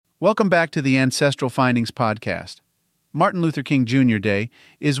Welcome back to the Ancestral Findings podcast. Martin Luther King Jr. Day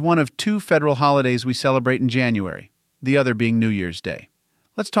is one of two federal holidays we celebrate in January, the other being New Year's Day.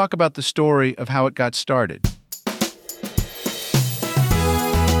 Let's talk about the story of how it got started.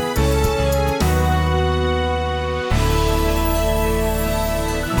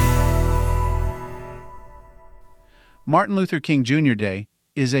 Martin Luther King Jr. Day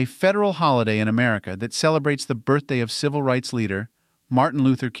is a federal holiday in America that celebrates the birthday of civil rights leader Martin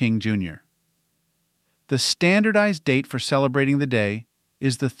Luther King Jr. The standardized date for celebrating the day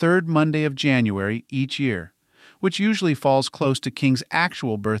is the third Monday of January each year, which usually falls close to King's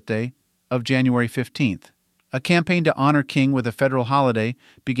actual birthday of January 15th. A campaign to honor King with a federal holiday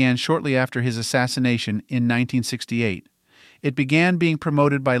began shortly after his assassination in 1968. It began being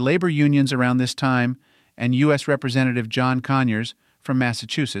promoted by labor unions around this time, and U.S. Representative John Conyers from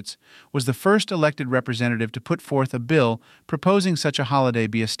Massachusetts was the first elected representative to put forth a bill proposing such a holiday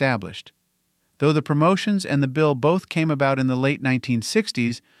be established. Though the promotions and the bill both came about in the late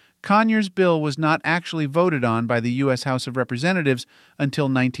 1960s, Conyers' bill was not actually voted on by the U.S. House of Representatives until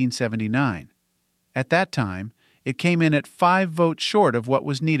 1979. At that time, it came in at 5 votes short of what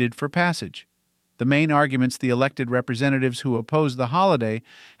was needed for passage. The main arguments the elected representatives who opposed the holiday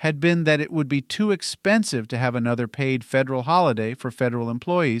had been that it would be too expensive to have another paid federal holiday for federal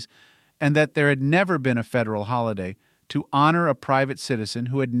employees, and that there had never been a federal holiday to honor a private citizen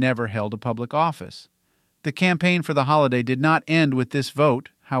who had never held a public office. The campaign for the holiday did not end with this vote,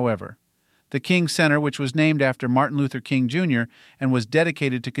 however. The King Center, which was named after Martin Luther King Jr. and was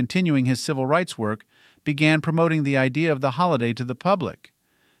dedicated to continuing his civil rights work, began promoting the idea of the holiday to the public.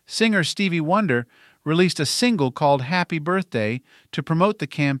 Singer Stevie Wonder released a single called Happy Birthday to promote the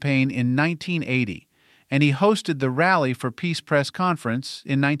campaign in 1980, and he hosted the Rally for Peace press conference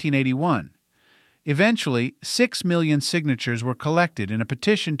in 1981. Eventually, 6 million signatures were collected in a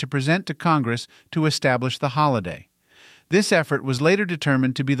petition to present to Congress to establish the holiday. This effort was later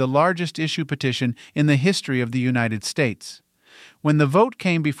determined to be the largest issue petition in the history of the United States. When the vote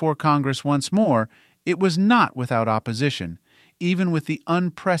came before Congress once more, it was not without opposition, even with the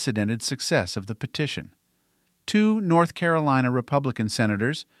unprecedented success of the petition. 2 North Carolina Republican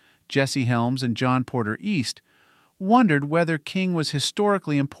senators, Jesse Helms and John Porter East, wondered whether King was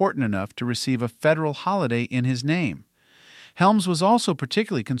historically important enough to receive a federal holiday in his name. Helms was also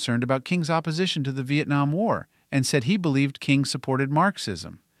particularly concerned about King's opposition to the Vietnam War and said he believed King supported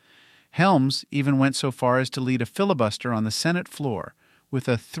Marxism. Helms even went so far as to lead a filibuster on the Senate floor with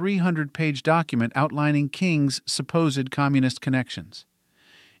a 300-page document outlining King's supposed communist connections.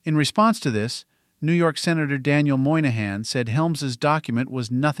 In response to this, New York Senator Daniel Moynihan said Helms's document was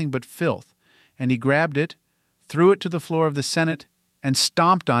nothing but filth, and he grabbed it, threw it to the floor of the Senate, and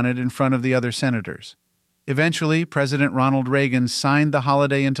stomped on it in front of the other senators. Eventually, President Ronald Reagan signed the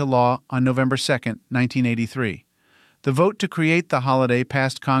holiday into law on November 2, 1983. The vote to create the holiday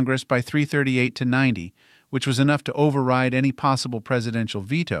passed Congress by 338 to 90, which was enough to override any possible presidential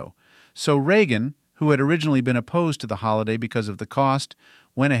veto. So Reagan, who had originally been opposed to the holiday because of the cost,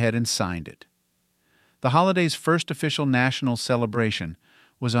 went ahead and signed it. The holiday's first official national celebration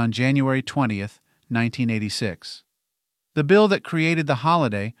was on January 20th, 1986. The bill that created the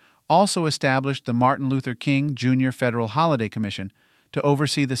holiday also established the Martin Luther King Jr. Federal Holiday Commission to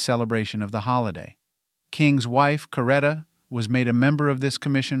oversee the celebration of the holiday. King's wife, Coretta, was made a member of this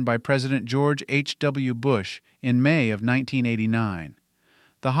commission by President George H.W. Bush in May of 1989.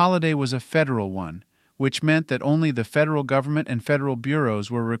 The holiday was a federal one, which meant that only the federal government and federal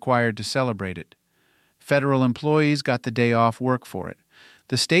bureaus were required to celebrate it. Federal employees got the day off work for it.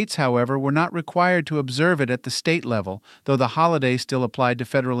 The states, however, were not required to observe it at the state level, though the holiday still applied to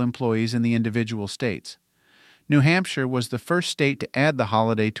federal employees in the individual states. New Hampshire was the first state to add the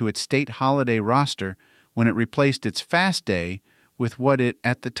holiday to its state holiday roster when it replaced its fast day with what it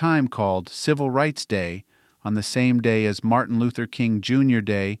at the time called Civil Rights Day on the same day as Martin Luther King Jr.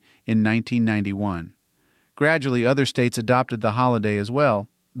 Day in 1991. Gradually, other states adopted the holiday as well,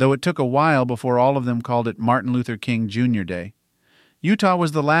 though it took a while before all of them called it Martin Luther King Jr. Day. Utah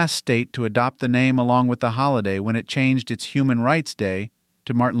was the last state to adopt the name along with the holiday when it changed its Human Rights Day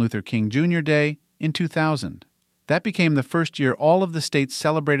to Martin Luther King Jr. Day in 2000. That became the first year all of the states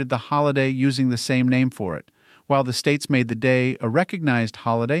celebrated the holiday using the same name for it. While the states made the day a recognized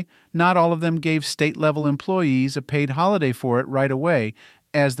holiday, not all of them gave state-level employees a paid holiday for it right away,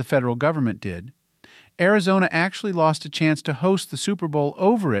 as the federal government did. Arizona actually lost a chance to host the Super Bowl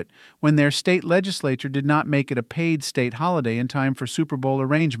over it when their state legislature did not make it a paid state holiday in time for Super Bowl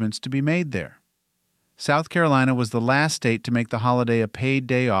arrangements to be made there. South Carolina was the last state to make the holiday a paid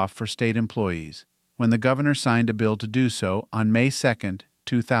day off for state employees, when the governor signed a bill to do so on May 2nd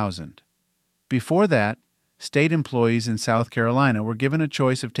 2000. Before that, state employees in South Carolina were given a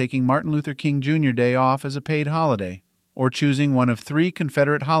choice of taking Martin Luther King Jr. Day off as a paid holiday, or choosing one of 3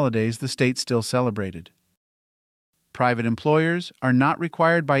 Confederate holidays the state still celebrated. Private employers are not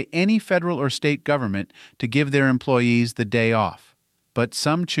required by any federal or state government to give their employees the day off, but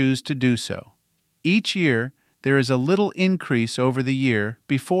some choose to do so. Each year, there is a little increase over the year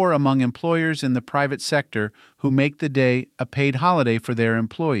before among employers in the private sector who make the day a paid holiday for their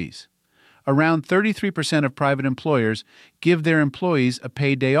employees. Around 33% of private employers give their employees a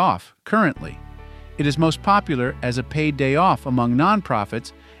paid day off currently. It is most popular as a paid day off among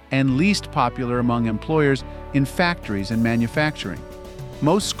nonprofits and least popular among employers in factories and manufacturing.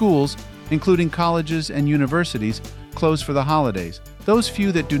 Most schools, including colleges and universities, close for the holidays. Those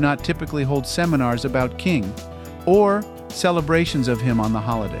few that do not typically hold seminars about King or celebrations of him on the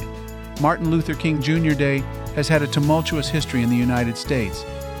holiday. Martin Luther King Jr. Day has had a tumultuous history in the United States.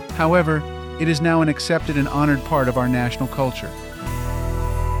 However, it is now an accepted and honored part of our national culture.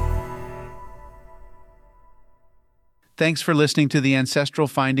 Thanks for listening to the Ancestral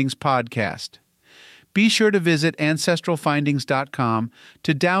Findings podcast. Be sure to visit ancestralfindings.com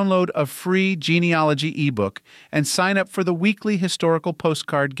to download a free genealogy ebook and sign up for the weekly historical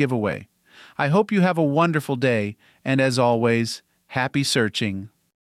postcard giveaway. I hope you have a wonderful day, and as always, happy searching.